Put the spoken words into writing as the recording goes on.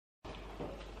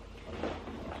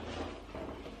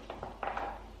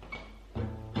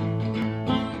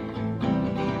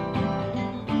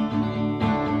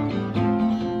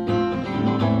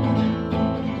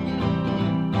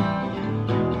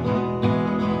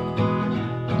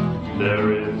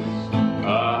There is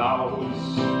a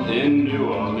house in New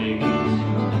Orleans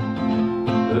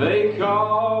they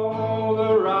call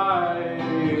the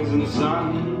rising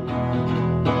sun.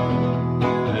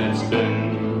 It's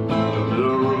been the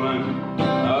ruin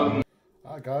of...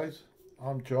 Hi guys,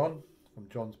 I'm John from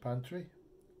John's Pantry.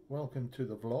 Welcome to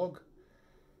the vlog.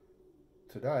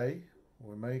 Today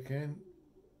we're making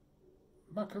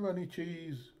macaroni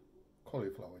cheese,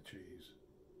 cauliflower cheese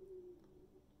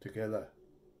together.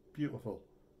 Beautiful.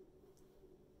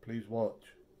 Please watch.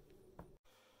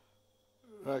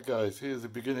 Right guys, here's the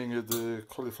beginning of the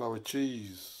cauliflower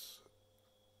cheese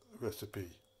recipe.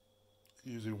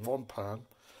 Using one pan,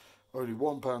 only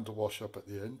one pan to wash up at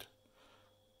the end.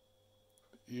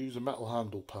 Use a metal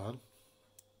handle pan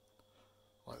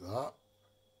like that,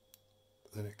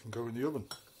 then it can go in the oven.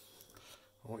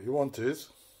 And what you want is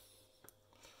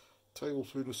a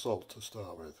tablespoon of salt to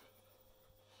start with.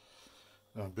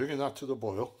 Now I'm bringing that to the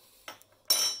boil.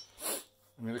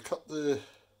 I'm going to cut the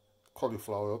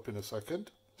cauliflower up in a second.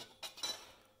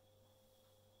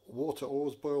 Water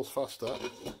always boils faster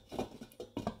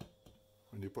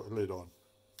when you put a lid on.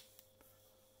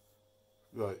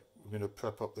 Right, we're going to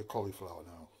prep up the cauliflower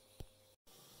now.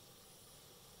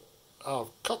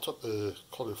 I've cut up the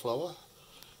cauliflower.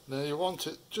 Now you want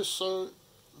it just so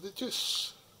they're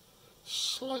just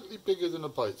slightly bigger than a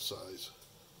bite size.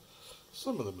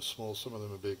 Some of them are small, some of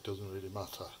them are big, doesn't really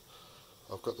matter.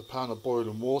 I've got the pan of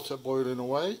boiling water boiling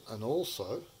away, and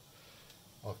also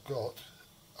I've got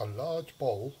a large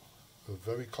bowl of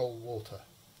very cold water.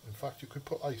 In fact, you could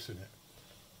put ice in it.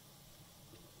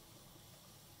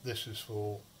 This is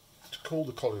to cool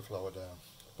the cauliflower down.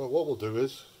 But what we'll do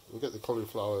is we'll get the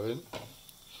cauliflower in.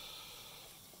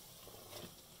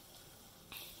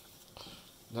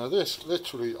 Now this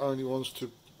literally only wants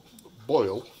to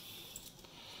boil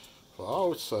for, I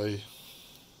would say,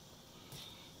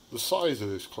 the size of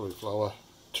this cauliflower,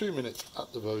 2 minutes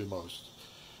at the very most.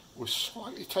 We're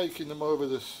slightly taking them over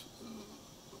the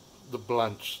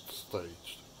blanched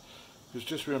stage, because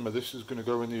just remember this is going to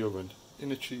go in the oven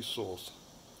in a cheese sauce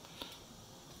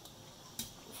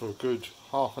for a good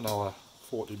half an hour,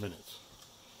 40 minutes.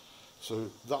 So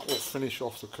that will finish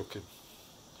off the cooking.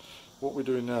 What we're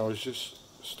doing now is just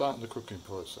starting the cooking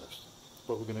process,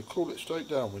 but we're going to cool it straight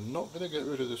down. We're not going to get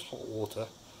rid of this hot water.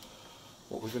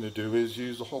 What we're going to do is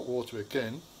use the hot water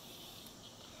again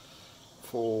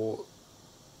for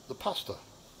the pasta,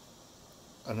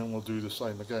 and then we'll do the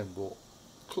same again. We'll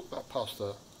cook that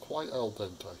pasta quite al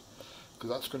dente, because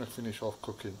that's going to finish off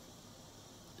cooking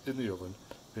in the oven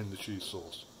in the cheese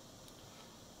sauce.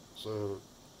 So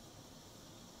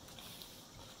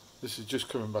this is just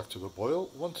coming back to the boil.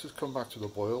 Once it's come back to the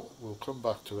boil, we'll come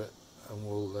back to it and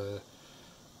we'll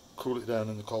cool it down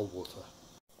in the cold water.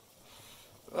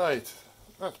 Right,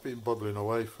 that's been bubbling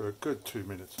away for a good 2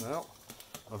 minutes now.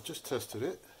 I've just tested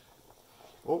it.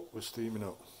 Oh, we're steaming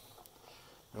up.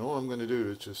 And all I'm going to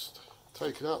do is just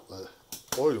take it out the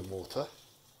boiling water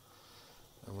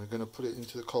and we're going to put it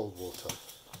into the cold water.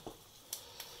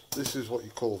 This is what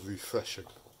you call refreshing.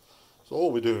 So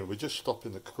all we're doing, we're just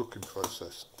stopping the cooking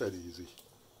process, dead easy.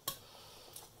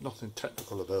 Nothing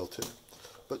technical about it.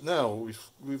 But now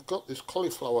we've got this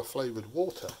cauliflower flavoured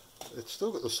water. It's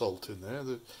still got the salt in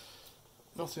there.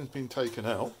 Nothing's been taken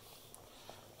out.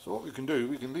 So what we can do,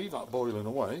 we can leave that boiling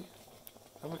away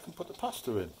and we can put the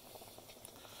pasta in.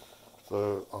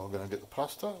 So I'm going to get the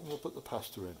pasta and we'll put the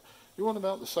pasta in. You want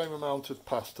about the same amount of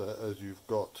pasta as you've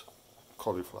got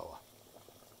cauliflower.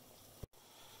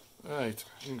 Right,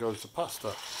 in goes the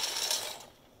pasta.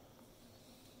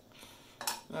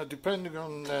 Now depending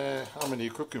on how many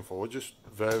you're cooking for, just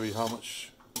vary how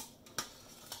much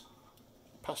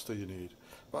pasta you need.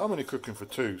 But I'm only cooking for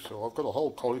 2, so I've got a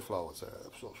whole cauliflower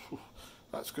there, so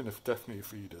that's going to definitely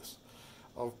feed us.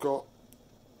 I've got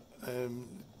the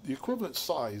equivalent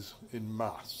size in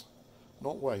mass,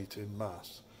 not weight, in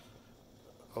mass,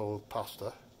 of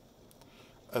pasta.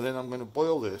 And then I'm going to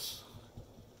boil this.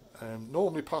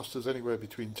 Normally pasta's anywhere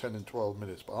between 10 and 12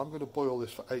 minutes, but I'm going to boil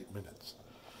this for 8 minutes.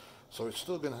 So it's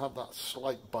still going to have that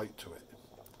slight bite to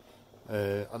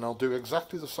it. And I'll do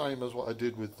exactly the same as what I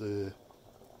did with the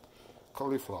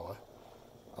cauliflower.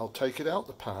 I'll take it out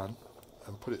the pan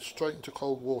and put it straight into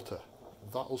cold water.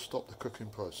 That will stop the cooking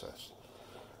process.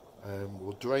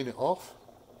 We'll drain it off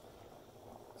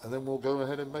and then we'll go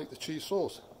ahead and make the cheese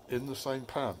sauce in the same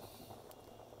pan.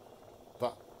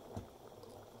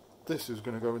 This is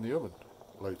going to go in the oven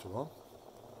later on.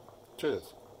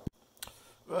 Cheers.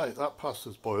 Right, that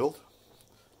pasta's boiled.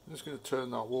 I'm just going to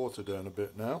turn that water down a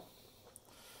bit now,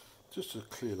 just to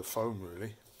clear the foam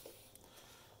really.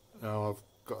 Now I've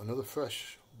got another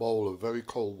fresh bowl of very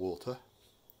cold water.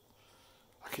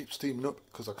 I keep steaming up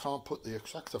because I can't put the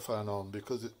extractor fan on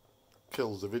because it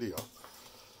kills the video.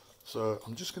 So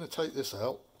I'm just going to take this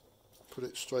out, put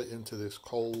it straight into this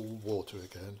cold water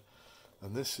again,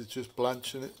 and this is just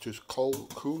blanching it, just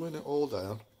cooling it all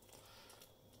down.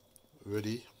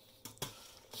 Ready.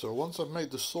 So once I've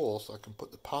made the sauce, I can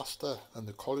put the pasta and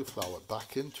the cauliflower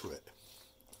back into it,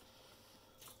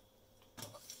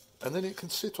 and then it can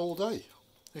sit all day.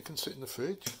 It can sit in the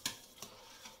fridge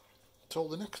till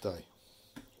the next day,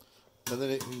 and then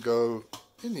it can go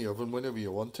in the oven whenever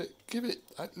you want it. Give it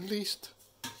at least,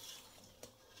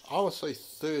 I would say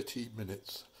 30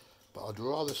 minutes, but I'd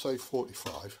rather say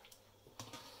 45.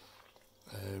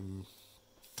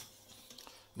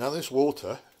 Now this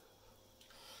water,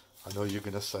 I know you're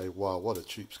going to say, wow, what a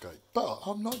cheapskate, but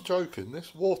I'm not joking.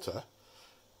 This water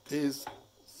is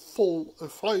full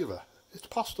of flavour. It's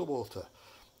pasta water.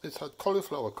 It's had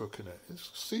cauliflower cooking it. It's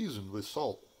seasoned with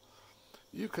salt.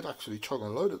 You could actually chuck a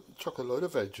load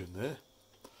of veg in there,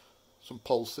 some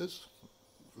pulses,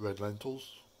 red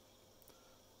lentils,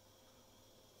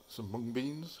 some mung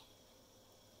beans.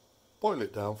 Boil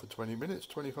it down for 20 minutes,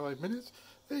 25 minutes.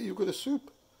 There you've got a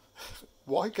soup.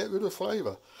 Why get rid of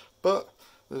flavour? But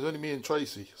there's only me and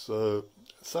Tracy, so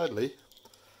sadly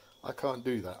I can't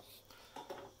do that.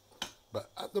 But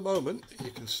at the moment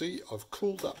you can see I've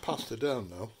cooled that pasta down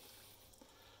now,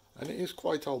 and it is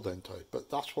quite al dente, but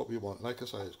that's what we want. Like I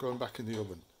say, it's going back in the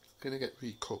oven. It's going to get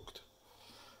recooked.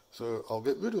 So I'll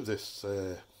get rid of this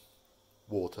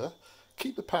water.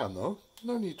 Keep the pan though,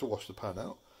 no need to wash the pan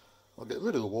out. I'll get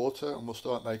rid of the water and we'll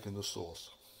start making the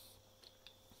sauce.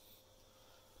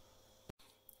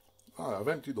 Alright, I've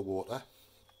emptied the water.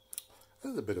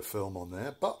 There's a bit of film on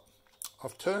there, but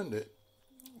I've turned it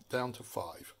down to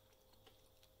 5.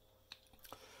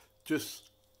 Just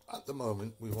at the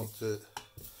moment we want to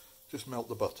just melt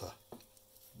the butter.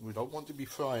 We don't want to be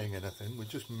frying anything, we're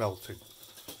just melting.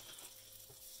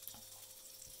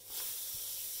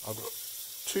 I've got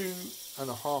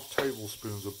 2.5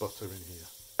 tablespoons of butter in here.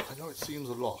 I know it seems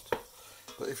a lot,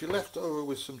 but if you're left over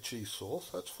with some cheese sauce,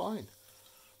 that's fine.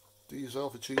 Do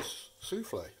yourself a cheese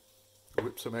souffle.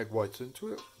 Whip some egg whites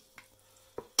into it.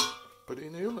 Put it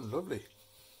in the oven, lovely.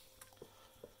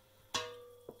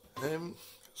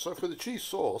 So for the cheese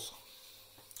sauce,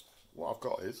 what I've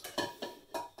got is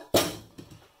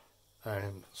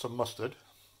some mustard.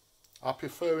 I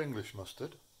prefer English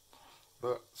mustard,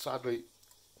 but sadly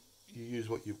you use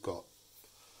what you've got.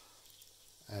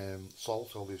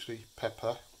 Salt, obviously,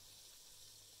 pepper,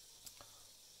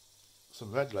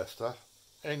 some red Leicester,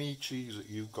 any cheese that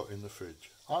you've got in the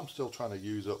fridge. I'm still trying to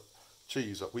use up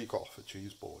cheese that we got off a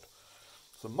cheese board.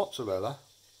 Some mozzarella,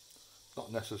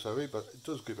 not necessary, but it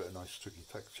does give it a nice stringy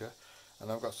texture.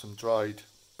 And I've got some dried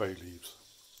bay leaves.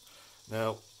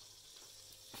 Now,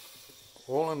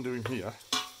 all I'm doing here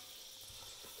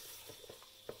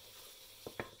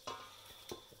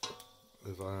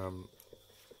is I am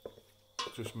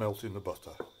just melting the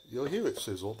butter. You'll hear it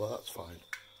sizzle, but that's fine.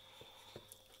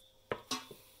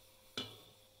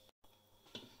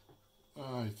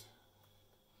 Right,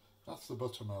 that's the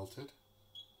butter melted.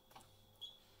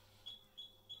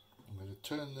 I'm going to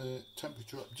turn the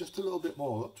temperature up just a little bit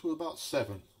more, up to about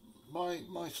 7.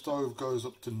 My stove goes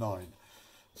up to 9,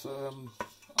 so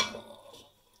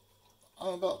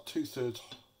I'm about 2/3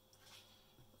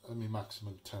 of my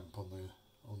maximum temp on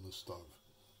the stove.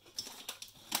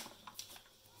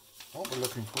 What we're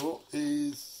looking for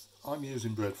is, I'm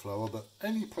using bread flour, but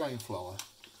any plain flour.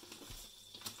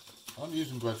 I'm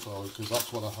using bread flour because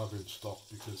that's what I have in stock,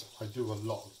 because I do a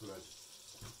lot of bread.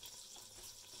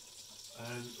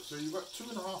 And so you've got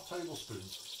 2.5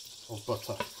 tablespoons of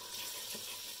butter.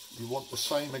 You want the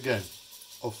same again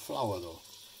of flour though.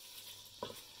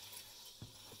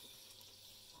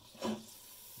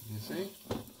 You see,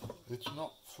 it's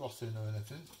not frothing or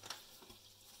anything.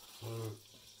 So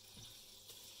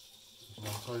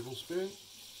there's 1 tablespoon,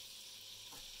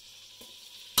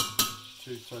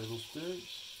 2 tablespoons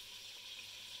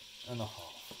and a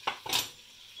half.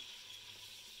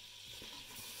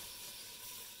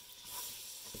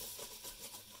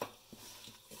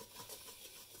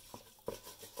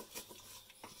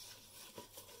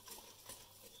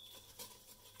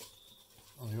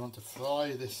 And you want to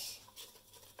fry this,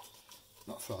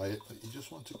 not fry it, but you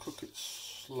just want to cook it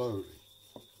slowly.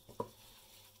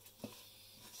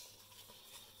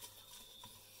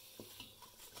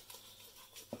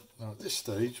 Now at this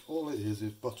stage, all it is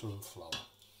butter and flour.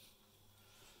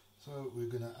 So we're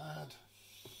going to add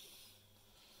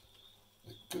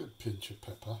a good pinch of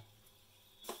pepper,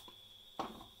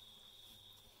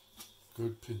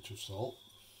 good pinch of salt,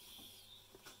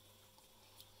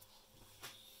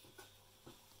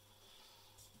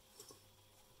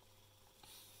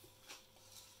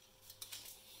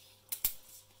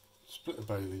 split a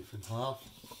bay leaf in half,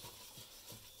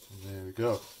 and there we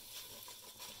go.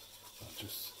 I'll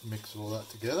just mix all that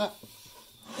together.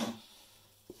 There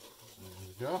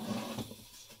we go.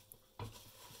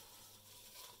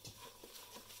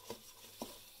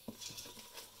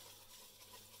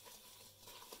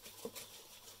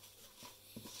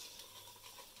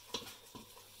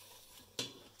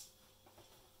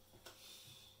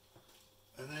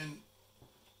 And then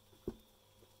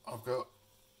I've got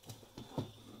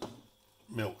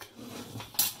milk.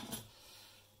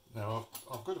 Now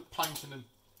I've got a pint and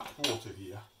a quarter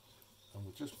here, and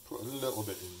we'll just put a little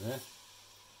bit in there.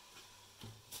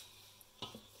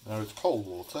 Now it's cold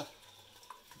water.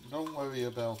 Don't worry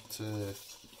about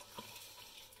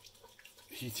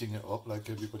heating it up like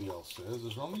everybody else says.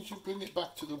 As long as you bring it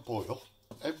back to the boil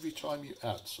every time you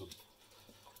add some,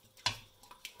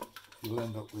 you'll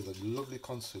end up with a lovely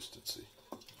consistency.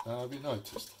 Now have you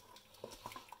noticed?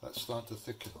 That's starting to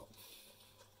thicken up.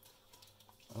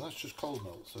 And that's just cold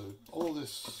milk. So all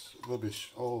this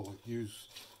rubbish, oh, use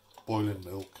boiling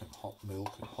milk and hot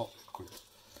liquid.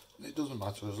 It doesn't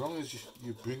matter as long as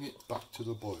you bring it back to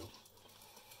the boil.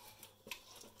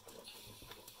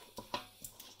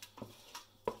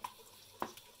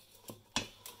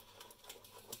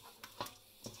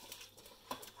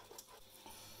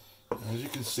 As you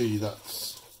can see,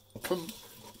 it's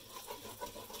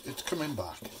coming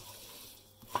back.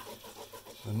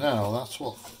 So now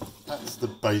that's the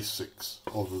basics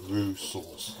of a roux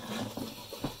sauce.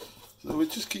 So we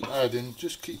just keep adding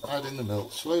the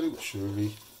milk slowly but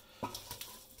surely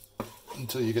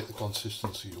until you get the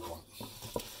consistency you want.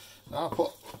 Now I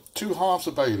put 2 halves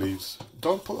of bay leaves.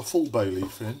 Don't put a full bay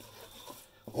leaf in.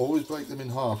 Always break them in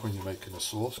half when you're making a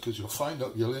sauce, because you'll find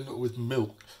out you'll end up with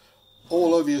milk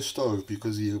all over your stove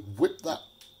because you whip that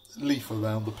leaf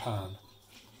around the pan.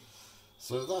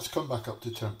 So that's come back up to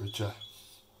temperature.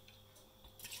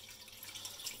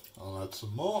 I'll add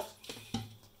some more,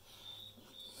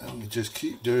 and we just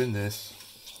keep doing this,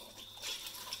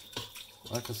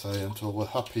 like I say, until we're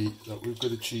happy that we've got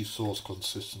a cheese sauce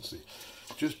consistency.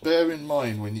 Just bear in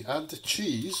mind, when you add the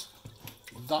cheese,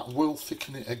 that will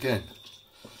thicken it again.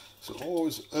 So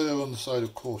always err on the side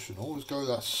of caution. Always go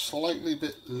that slightly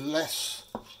bit less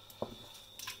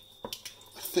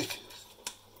thick,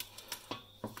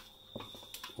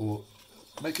 or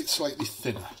make it slightly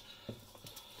thinner.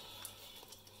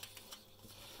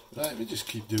 Right, we just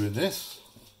keep doing this.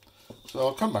 So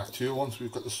I'll come back to you once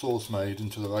we've got the sauce made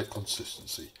into the right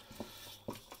consistency.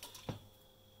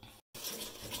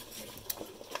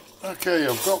 Okay,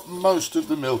 I've got most of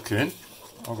the milk in.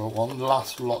 I've got one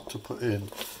last lot to put in.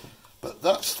 But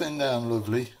that's thinned down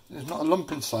lovely. There's not a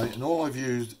lump in sight, and all I've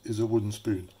used is a wooden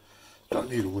spoon. Don't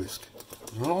need a whisk.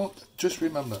 Just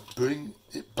remember, bring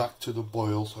it back to the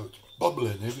boil so it's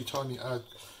bubbling every time you add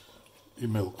your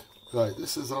milk. Right,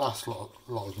 this is the last lot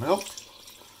of milk.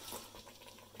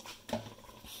 I'll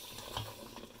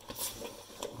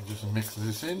just mix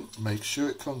this in, make sure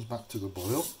it comes back to the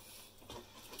boil.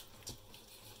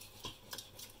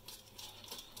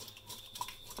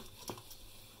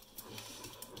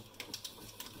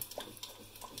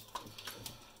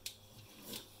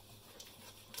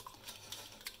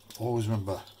 Always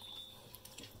remember,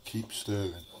 keep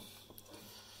stirring.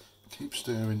 Keep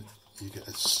stirring, you get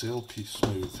a silky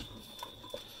smooth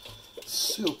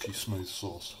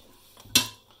sauce.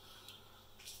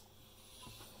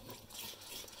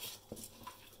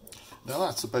 Now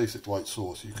that's a basic white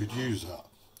sauce. You could use that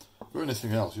for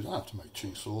anything else. You don't have to make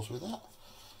cheese sauce with that.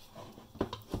 You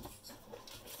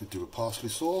could do a parsley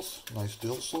sauce, nice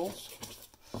dill sauce.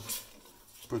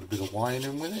 Put a bit of wine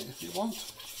in with it if you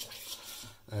want.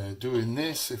 Doing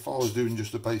this, if I was doing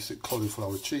just a basic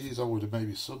cauliflower cheese, I would have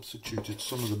maybe substituted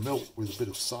some of the milk with a bit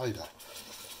of cider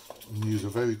and use a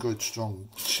very good strong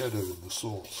cheddar in the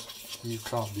sauce. You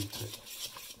can't beat it.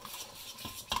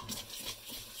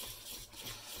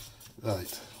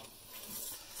 Right,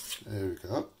 there we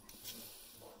go.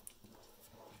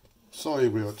 Sorry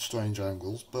we're at strange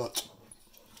angles, but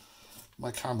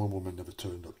my camera woman never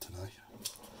turned up today.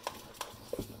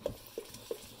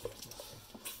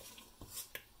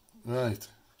 Right,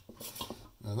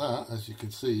 now that, as you can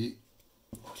see,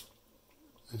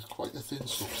 is quite a thin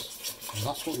sauce, and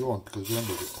that's what you want, because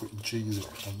remember we're putting cheese in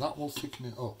it, and that will thicken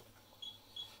it up.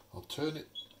 I'll turn it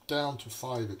down to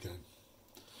 5 again.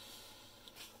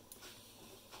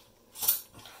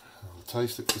 I'll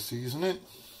taste it for seasoning.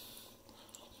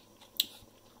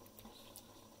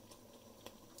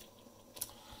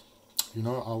 You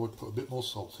know, I would put a bit more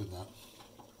salt in that.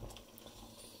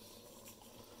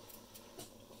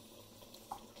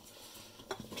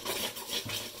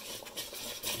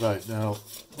 Right, now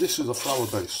this is a flour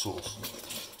based sauce,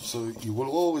 so you will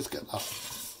always get that,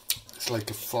 it's like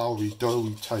a floury,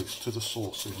 doughy taste to the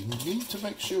sauce. So you need to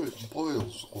make sure it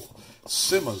boils or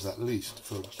simmers at least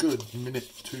for a good minute,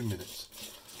 2 minutes.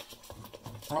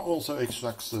 That also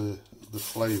extracts the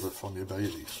flavour from your bay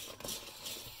leaf.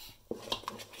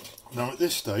 Now at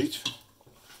this stage,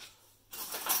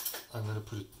 I'm going to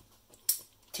put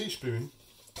a teaspoon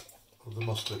of the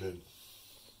mustard in.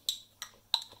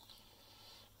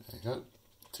 There you go,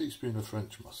 teaspoon of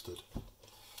French mustard.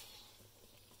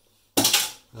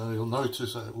 Now you'll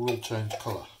notice that it will change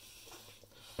colour.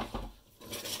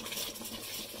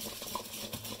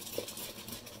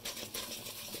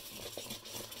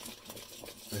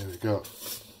 There we go.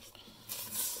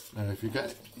 Now if you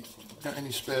got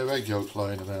any spare egg yolks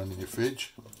lying around in your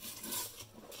fridge,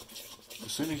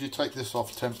 as soon as you take this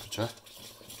off temperature,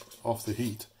 off the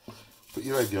heat, put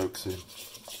your egg yolks in.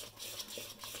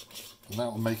 And that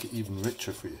will make it even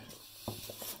richer for you.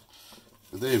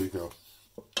 But there we go.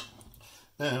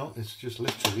 Now it's just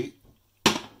literally,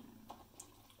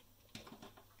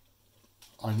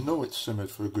 I know it's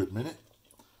simmered for a good minute.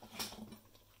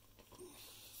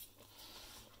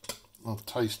 I'll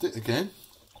taste it again.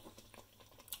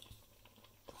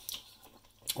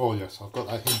 Oh yes, I've got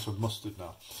that hint of mustard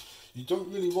now. You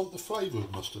don't really want the flavour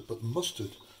of mustard, but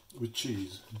mustard with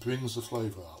cheese brings the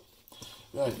flavour out.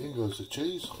 Right, in goes the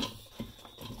cheese.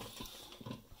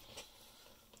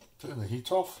 Turn the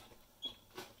heat off.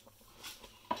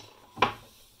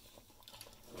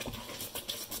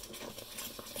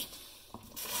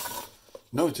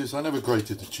 Notice I never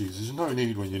grated the cheese. There's no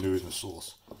need when you're doing the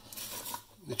sauce.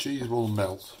 The cheese will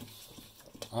melt.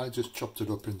 I just chopped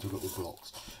it up into little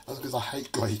blocks. That's because I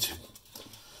hate grating.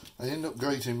 I end up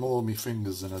grating more with my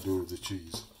fingers than I do with the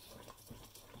cheese.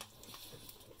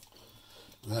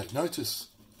 Right, notice,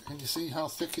 can you see how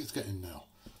thick it's getting now?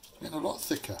 It's getting a lot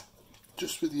thicker,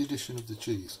 just with the addition of the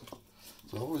cheese.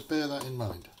 So always bear that in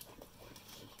mind.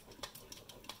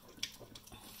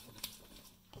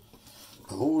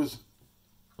 But always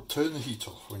turn the heat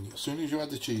off. As soon as you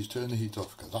add the cheese, turn the heat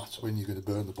off, because that's when you're going to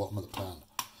burn the bottom of the pan.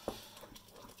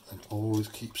 And always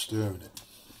keep stirring it.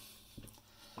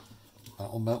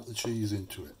 That'll melt the cheese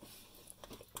into it.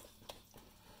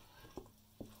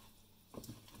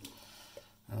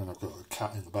 And I've got a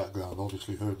cat in the background,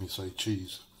 obviously heard me say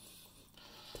cheese.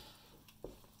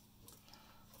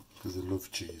 Because they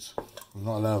love cheese. I'm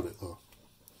not allowed it though.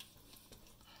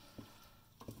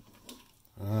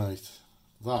 Right,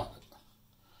 that.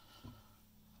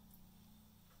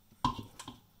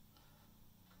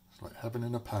 It's like heaven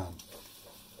in a pan.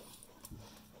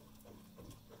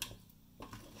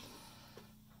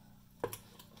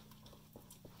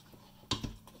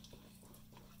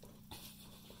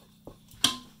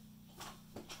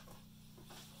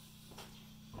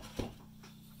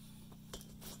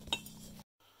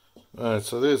 Right,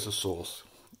 so there's the sauce.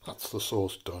 That's the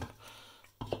sauce done.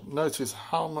 Notice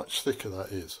how much thicker that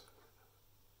is.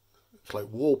 It's like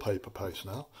wallpaper paste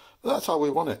now, but that's how we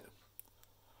want it.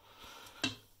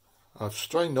 I've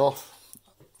strained off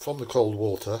from the cold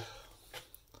water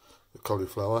the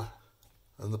cauliflower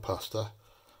and the pasta,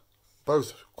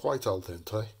 both quite al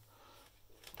dente.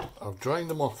 I've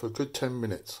drained them off for a good 10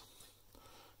 minutes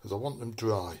because I want them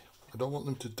dry. I don't want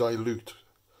them to dilute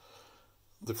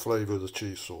the flavour of the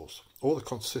cheese sauce or the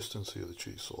consistency of the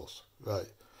cheese sauce. Right,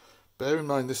 bear in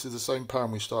mind this is the same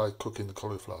pan we started cooking the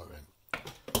cauliflower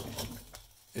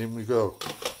in. In we go.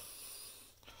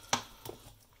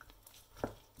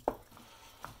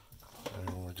 And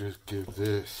we'll just give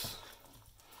this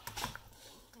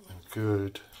a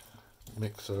good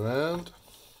mix around.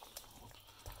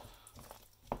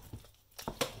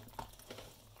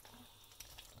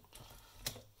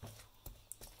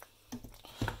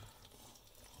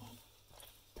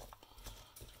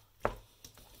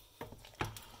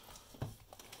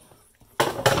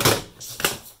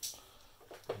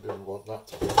 Didn't want that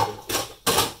to happen.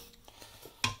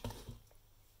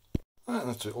 And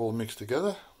that's it all mixed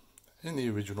together in the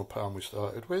original pan we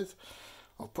started with.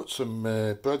 I'll put some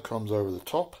breadcrumbs over the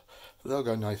top, so they'll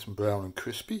go nice and brown and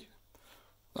crispy.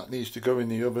 That needs to go in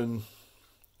the oven,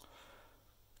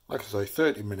 like I say,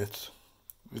 30 minutes.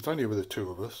 It's only with the two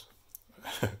of us.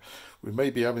 We may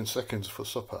be having seconds for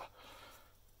supper,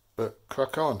 but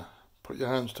crack on, put your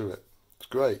hands to it, it's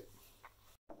great.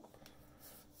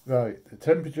 Right, the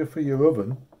temperature for your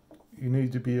oven, you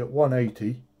need to be at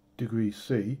 180 degrees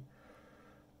C.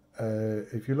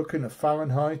 If you're looking at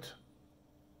Fahrenheit,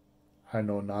 I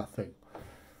know nothing.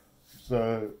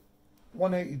 So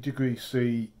 180 degrees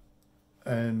C,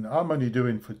 and I'm only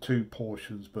doing for 2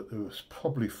 portions, but there was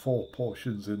probably 4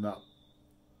 portions in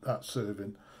that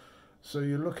serving. So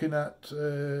you're looking at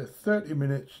 30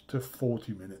 minutes to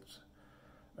 40 minutes.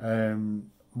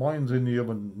 Mine's in the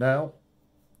oven now.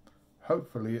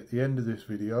 Hopefully at the end of this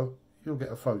video you'll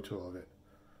get a photo of it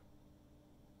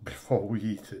before we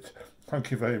eat it.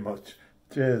 Thank you very much.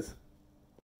 Cheers.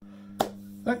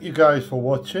 Thank you guys for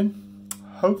watching.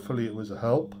 Hopefully it was a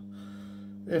help.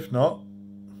 If not,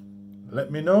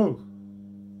 let me know.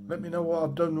 Let me know what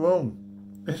I've done wrong.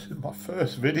 This is my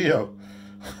first video.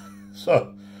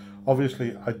 So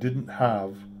obviously I didn't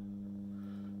have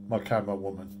my camera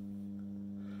woman.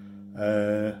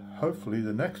 Hopefully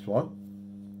the next one,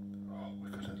 oh, we're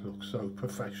gonna look so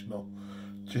professional.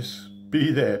 Just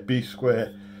be there, be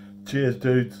square. Cheers,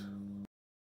 dudes.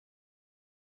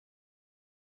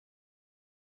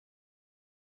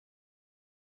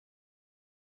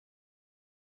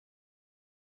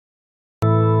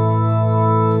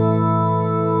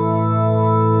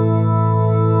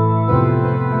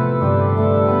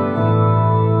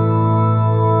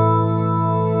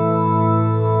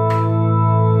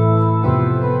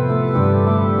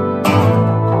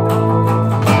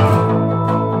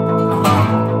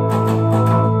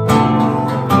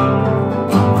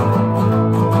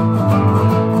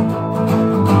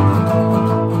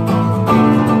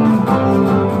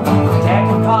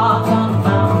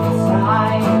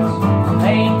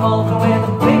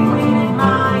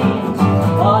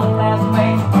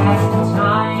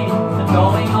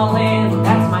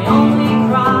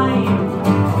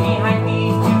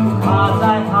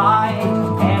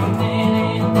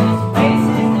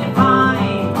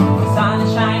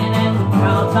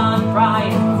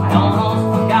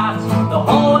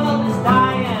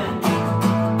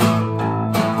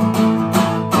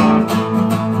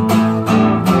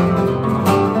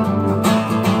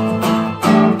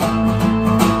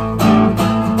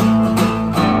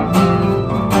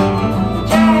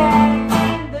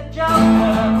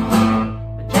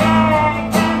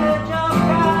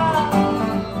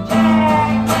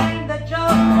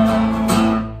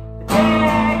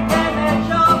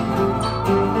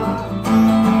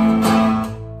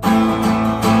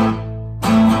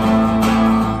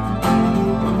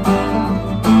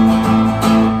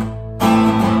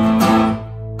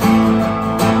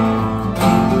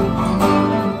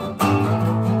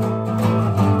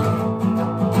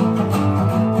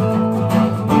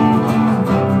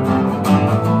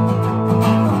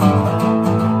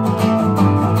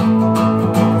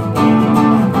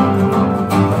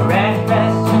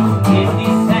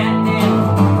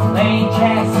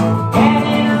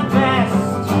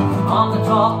 On the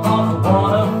top of